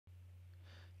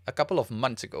a couple of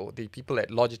months ago, the people at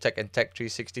Logitech and Tech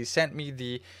 360 sent me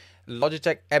the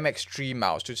Logitech MX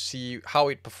mouse to see how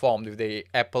it performed with the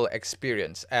Apple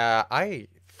experience. I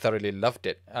thoroughly loved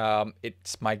it.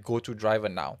 It's my go-to driver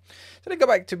now. So they got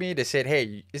back to me. They said,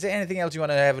 hey, is there anything else you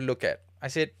want to have a look at? I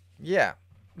said, yeah,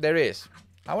 there is.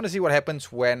 I want to see what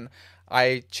happens when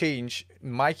I change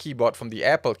my keyboard from the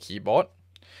Apple keyboard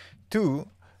to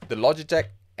the Logitech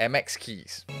MX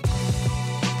Keys.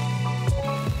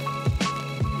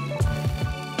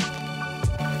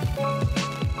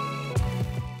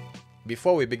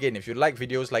 Before we begin, if you like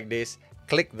videos like this,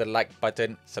 click the like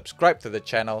button, subscribe to the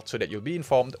channel so that you'll be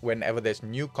informed whenever there's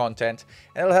new content,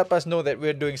 and it'll help us know that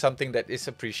we're doing something that is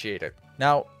appreciated.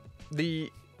 Now,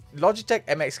 the Logitech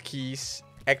MX Keys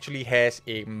actually has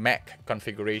a Mac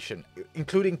configuration,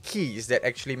 including keys that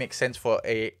actually make sense for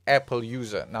a Apple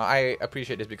user. Now, I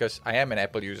appreciate this because I am an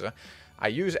Apple user. I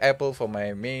use Apple for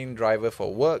my main driver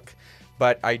for work,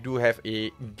 but I do have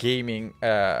a gaming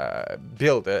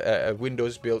build, a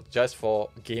Windows build just for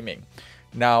gaming.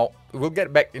 Now, we'll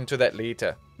get back into that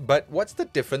later. But what's the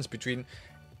difference between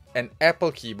an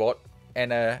Apple keyboard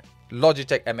and a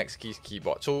Logitech MX Keys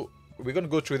keyboard? So we're going to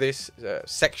go through this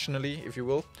sectionally, if you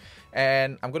will.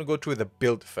 And I'm going to go through the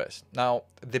build first. Now,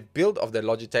 the build of the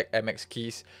Logitech MX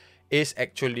Keys is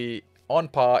actually on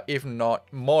par, if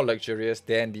not more luxurious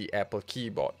than the Apple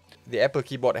keyboard. The Apple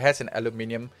keyboard has an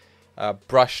aluminium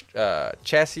brushed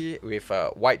chassis with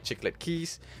white chiclet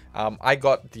keys. I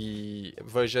got the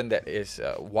version that is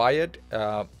wired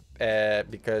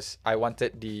because I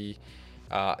wanted the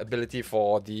ability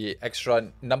for the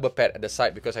extra number pad at the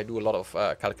side, because I do a lot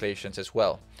of calculations as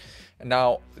well.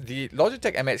 Now, the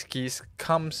Logitech MX Keys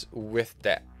comes with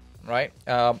that, right?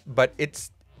 But it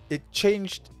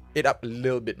changed it up a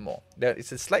little bit more.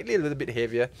 It's a little bit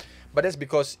heavier, but that's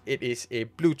because it is a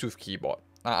Bluetooth keyboard.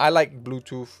 I like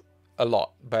Bluetooth a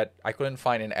lot, but I couldn't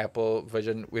find an Apple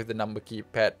version with the number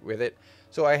keypad with it,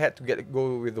 so I had to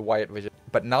go with the wired version.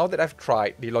 But now that I've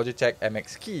tried the Logitech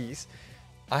MX Keys,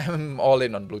 I'm all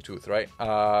in on Bluetooth, right?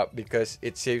 Because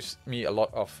it saves me a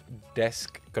lot of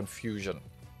desk confusion.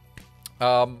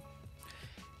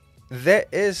 There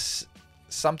is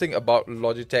something about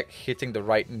Logitech hitting the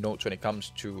right notes when it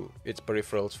comes to its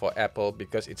peripherals for Apple,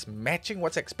 because it's matching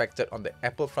what's expected on the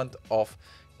Apple front of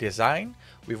design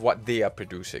with what they are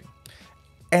producing.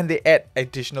 And they add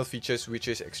additional features which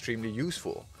is extremely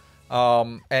useful.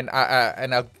 And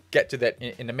I'll get to that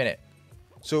in a minute.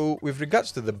 So with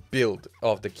regards to the build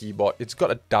of the keyboard, it's got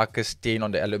a darker stain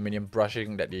on the aluminium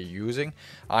brushing that they're using.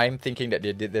 I'm thinking that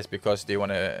they did this because they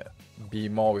want to be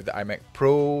more with the iMac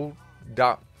Pro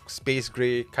dark space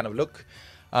gray kind of look.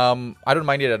 I don't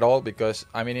mind it at all because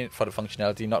I'm in it for the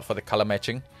functionality, not for the color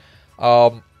matching.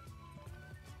 There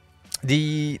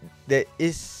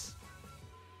is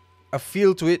a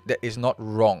feel to it that is not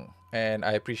wrong, and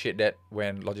I appreciate that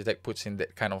when Logitech puts in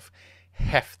that kind of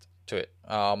heft to it.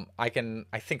 I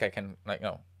think I can, like,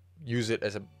 use it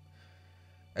as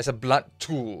a blunt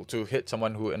tool to hit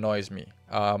someone who annoys me,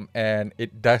 and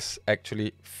it does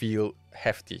actually feel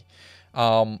hefty.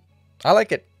 I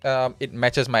like it. It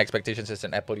matches my expectations as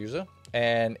an Apple user,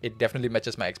 and it definitely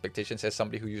matches my expectations as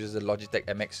somebody who uses the Logitech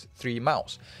MX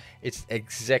mouse. It's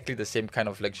exactly the same kind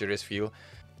of luxurious feel.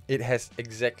 It has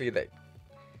exactly that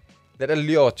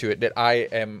allure to it that I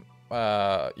am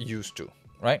used to,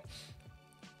 right?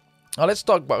 Now let's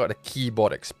talk about the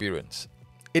keyboard experience.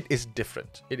 It is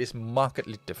different. It is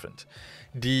markedly different.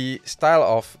 The style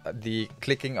of the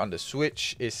clicking on the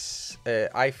switch is,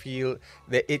 I feel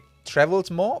that it travels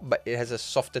more, but it has a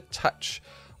softer touch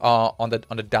on the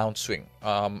downswing,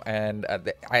 and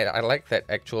I like that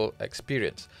actual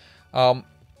experience.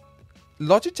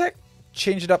 Logitech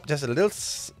changed it up just a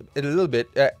little bit,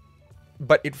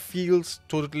 but it feels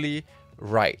totally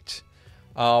right.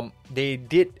 They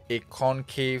did a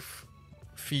concave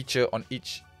feature on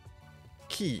each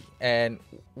key, and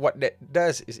what that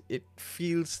does is it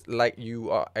feels like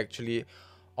you are actually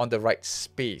on the right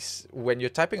space. When you're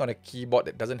typing on a keyboard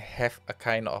that doesn't have a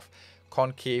kind of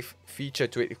concave feature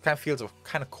to it, it kind of feels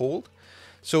kind of cold.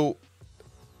 So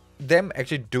them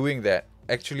actually doing that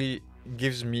actually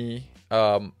gives me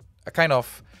a kind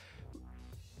of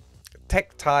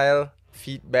tactile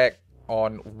feedback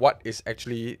on what is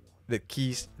actually the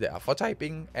keys that are for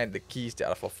typing and the keys that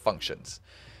are for functions.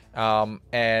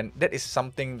 And that is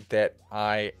something that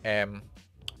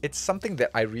it's something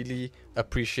that I really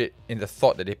appreciate in the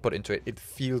thought that they put into it. It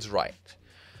feels right.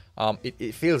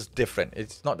 It feels different.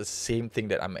 It's not the same thing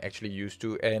that I'm actually used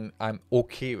to, and I'm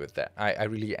okay with that. I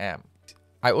really am.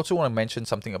 I also want to mention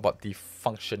something about the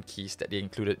function keys that they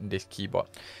included in this keyboard.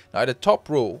 Now, at the top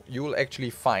row, you will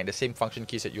actually find the same function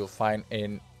keys that you'll find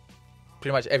in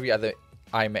pretty much every other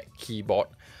iMac keyboard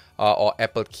or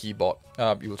Apple keyboard.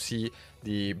 You'll see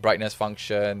the brightness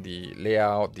function, the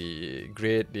layout, the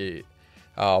grid, the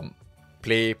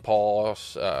play,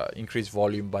 pause, increase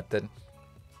volume button.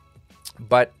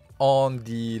 But on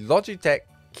the Logitech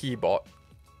keyboard,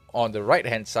 on the right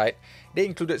hand side, they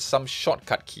included some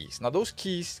shortcut keys. Now those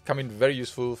keys come in very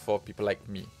useful for people like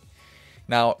me.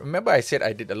 Now remember I said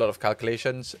I did a lot of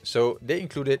calculations, so they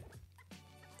included,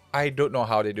 I don't know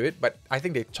how they do it, but I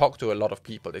think they talked to a lot of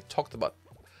people. They talked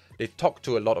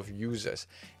to a lot of users,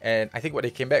 and I think what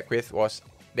they came back with was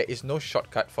there is no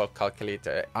shortcut for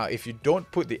calculator. If you don't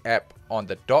put the app on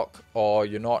the dock, or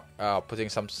you're not putting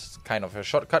some kind of a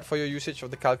shortcut for your usage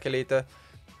of the calculator,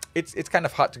 it's kind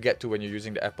of hard to get to when you're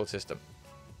using the Apple system.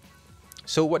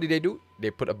 So what did they do?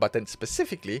 They put a button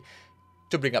specifically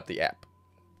to bring up the app.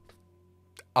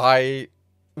 I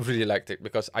really liked it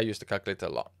because I use the calculator a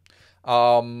lot.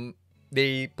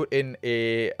 They put in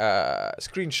a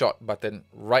screenshot button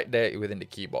right there within the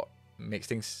keyboard. Makes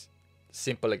things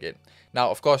simple again. Now,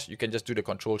 of course, you can just do the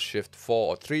Control-Shift-4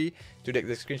 or 3 to take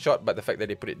the screenshot, but the fact that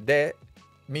they put it there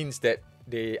means that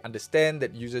they understand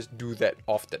that users do that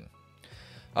often.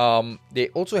 They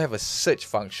also have a search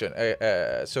function.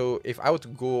 So if I were to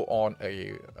go on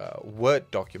a Word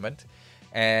document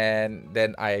and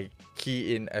then I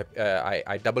key in,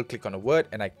 I double click on a word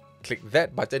and I click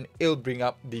that button, it'll bring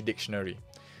up the dictionary.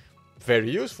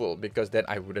 Very useful because then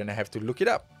I wouldn't have to look it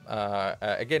up.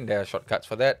 Again, there are shortcuts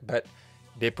for that, but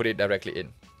they put it directly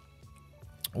in.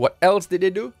 What else did they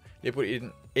do? They put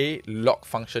in a lock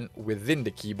function within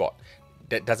the keyboard.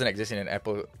 That doesn't exist in an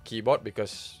Apple keyboard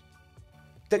because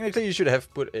technically you should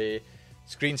have put a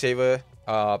screensaver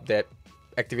that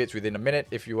activates within a minute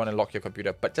if you want to lock your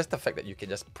computer. But just the fact that you can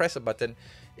just press a button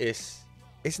is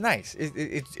nice.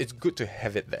 It's good to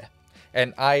have it there.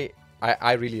 And I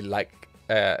really like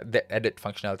that added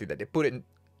functionality that they put in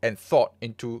and thought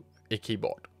into a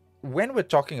keyboard. When we're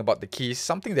talking about the keys,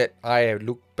 something that I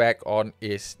look back on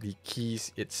is the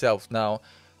keys itself. Now,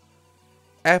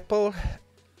 Apple's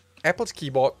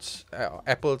keyboards,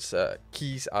 Apple's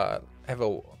keys have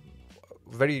a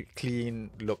very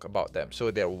clean look about them. So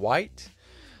they're white,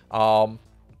 and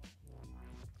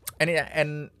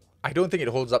I don't think it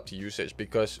holds up to usage,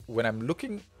 because when I'm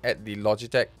looking at the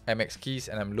Logitech MX Keys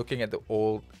and I'm looking at the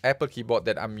old Apple keyboard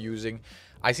that I'm using,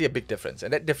 I see a big difference,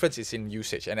 and that difference is in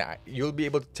usage. And you'll be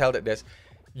able to tell that there's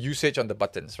usage on the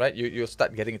buttons, right? You'll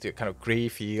start getting into a kind of gray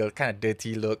feel, kind of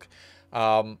dirty look.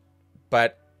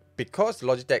 But because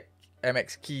Logitech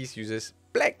MX Keys uses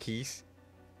black keys,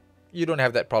 you don't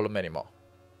have that problem anymore.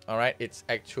 All right, it's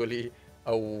actually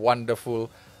a wonderful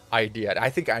idea.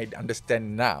 I think I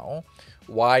understand now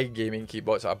why gaming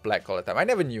keyboards are black all the time. I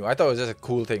never knew. I thought it was just a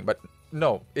cool thing, but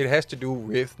no, it has to do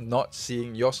with not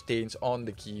seeing your stains on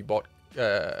the keyboard,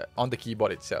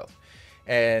 itself.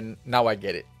 And now I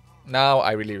get it. Now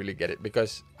I really get it,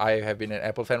 because I have been an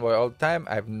Apple fanboy all the time.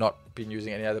 I have not been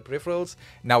using any other peripherals.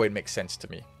 Now it makes sense to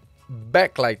me.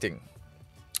 Backlighting.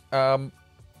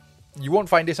 You won't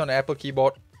find this on an Apple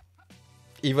keyboard,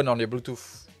 even on your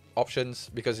Bluetooth options,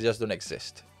 because they just don't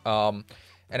exist.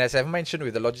 And as I've mentioned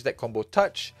with the Logitech Combo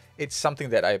Touch, it's something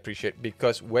that I appreciate,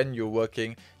 because when you're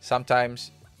working,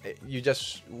 sometimes you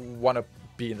just want to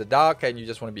be in the dark and you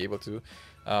just want to be able to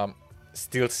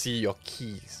still see your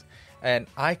keys. And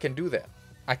I can do that.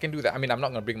 I mean, I'm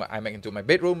not going to bring my iMac into my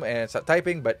bedroom and start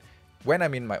typing, but when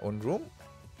I'm in my own room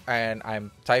and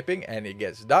I'm typing and it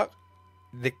gets dark,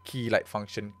 the key light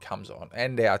function comes on.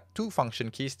 And there are two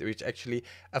function keys which actually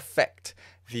affect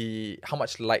how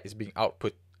much light is being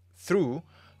output through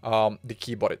the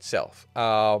keyboard itself.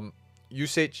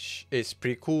 Usage is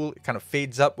pretty cool. It kind of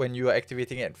fades up when you are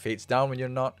activating it and fades down when you're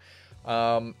not.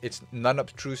 It's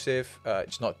non-obtrusive,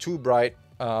 it's not too bright,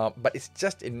 but it's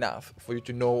just enough for you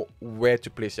to know where to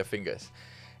place your fingers.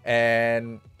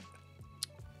 And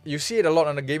you see it a lot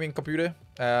on a gaming computer,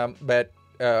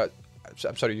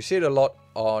 you see it a lot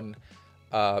on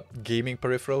gaming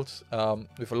peripherals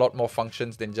with a lot more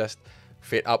functions than just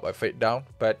fade up or fade down.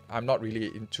 But I'm not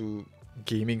really into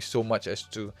gaming so much as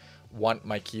to want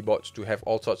my keyboards to have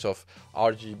all sorts of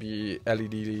RGB,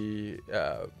 LED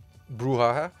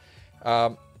brouhaha.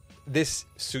 This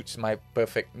suits my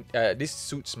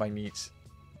needs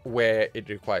where it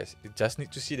requires. It just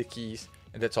need to see the keys,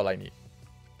 and that's all I need.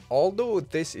 Although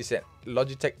this is a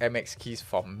Logitech MX Keys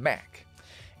for Mac,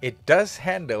 it does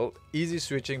handle easy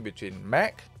switching between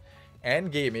Mac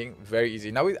and gaming very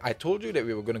easy. Now, I told you that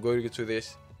we were going to go through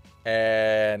this,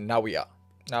 and now we are.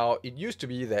 Now, it used to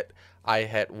be that I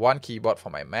had one keyboard for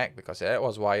my Mac because that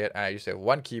was wired, and I used to have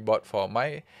one keyboard for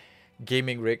my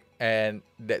gaming rig, and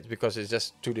that's because it's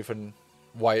just two different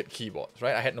wired keyboards,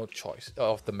 right? I had no choice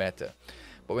of the matter.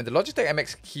 But when the Logitech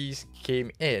MX Keys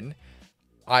came in,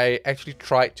 I actually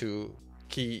tried to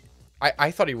key.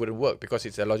 I thought it wouldn't work because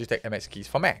it's a Logitech MX Keys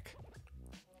for Mac.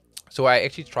 So I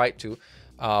actually tried to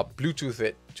Bluetooth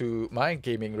it to my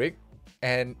gaming rig,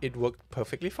 and it worked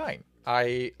perfectly fine.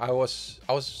 I was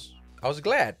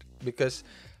glad, because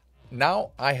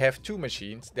now I have two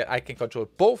machines that I can control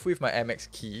both with my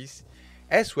MX Keys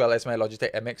as well as my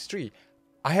Logitech MX3.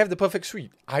 I have the perfect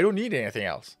suite. I don't need anything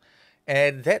else.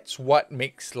 And that's what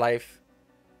makes life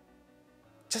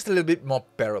just a little bit more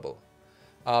bearable,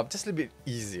 just a little bit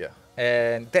easier.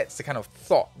 And that's the kind of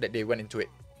thought that they went into it.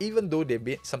 Even though they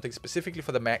made something specifically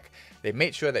for the Mac, they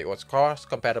made sure that it was cross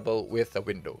compatible with the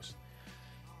Windows.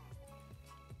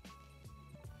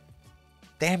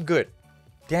 Damn good.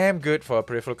 Damn good for a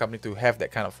peripheral company to have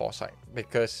that kind of foresight,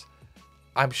 because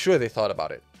I'm sure they thought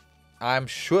about it. I'm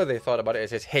sure they thought about it and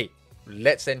says, hey,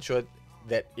 let's ensure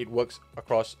that it works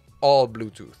across all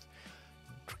Bluetooth,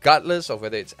 regardless of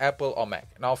whether it's Apple or Mac.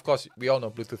 Now, of course, we all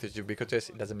know Bluetooth is ubiquitous.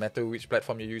 It doesn't matter which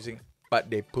platform you're using,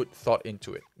 but they put thought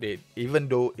into it. Even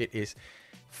though it is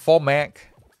for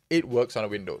Mac, it works on a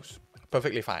Windows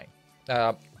perfectly fine.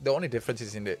 The only difference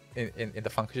is in the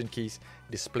function keys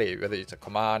display, whether it's a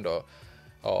command or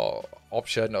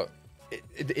option, or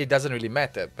it doesn't really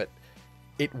matter, but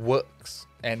it works,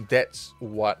 and that's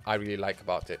what I really like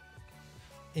about it.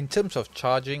 In terms of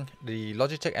charging, the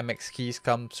Logitech MX Keys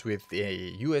comes with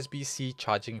a USB-C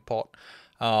charging port.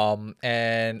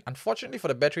 And unfortunately for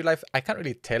the battery life, I can't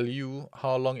really tell you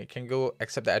how long it can go,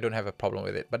 except that I don't have a problem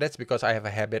with it. But that's because I have a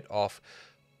habit of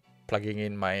plugging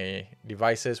in my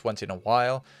devices once in a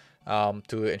while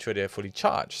to ensure they're fully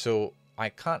charged. So I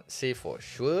can't say for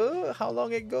sure how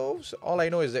long it goes. All I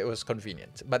know is that it was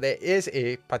convenient. But there is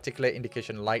a particular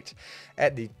indication light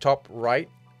at the top right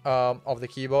of the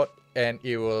keyboard, and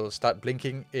it will start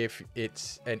blinking if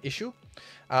it's an issue.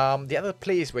 The other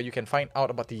place where you can find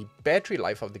out about the battery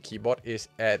life of the keyboard is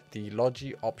at the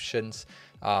Logi Options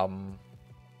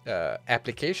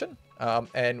application.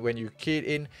 And when you key it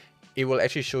in, it will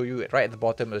actually show you right at the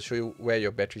bottom. It'll show you where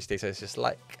your battery status is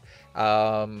like.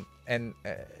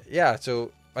 Yeah,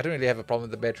 so I don't really have a problem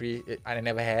with the battery. I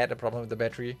never had a problem with the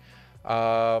battery.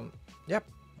 Yep.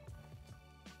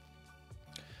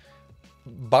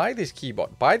 Buy this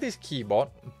keyboard, buy the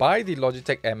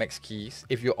Logitech MX Keys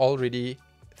if you're already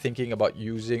thinking about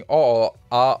using or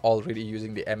are already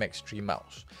using the MX3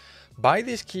 mouse. Buy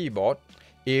this keyboard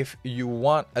if you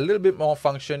want a little bit more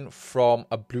function from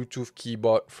a Bluetooth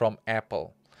keyboard from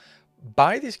Apple.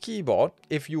 Buy this keyboard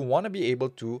if you want to be able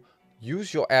to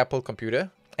use your Apple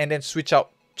computer and then switch out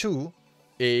to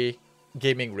a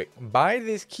gaming rig. Buy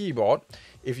this keyboard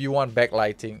if you want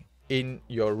backlighting in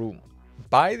your room.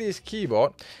 Buy this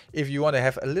keyboard if you want to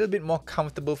have a little bit more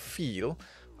comfortable feel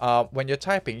when you're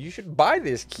typing. You should buy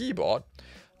this keyboard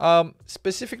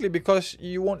specifically because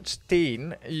you won't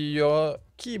stain your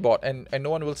keyboard and no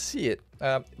one will see it.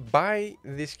 Buy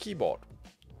this keyboard.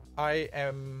 I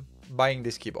am buying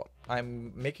this keyboard.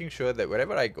 I'm making sure that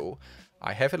wherever I go,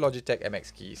 I have a Logitech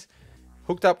MX Keys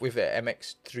hooked up with an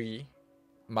MX3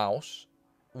 mouse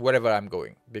wherever I'm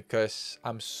going, because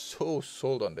I'm so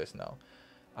sold on this now.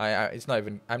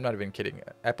 I'm not even kidding.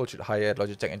 Apple should hire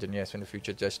Logitech engineers in the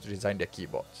future just to design their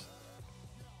keyboards.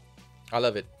 I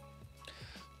love it.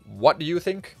 What do you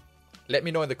think? Let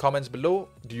me know in the comments below.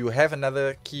 Do you have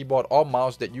another keyboard or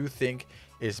mouse that you think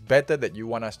is better that you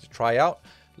want us to try out?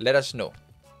 Let us know.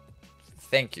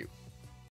 Thank you.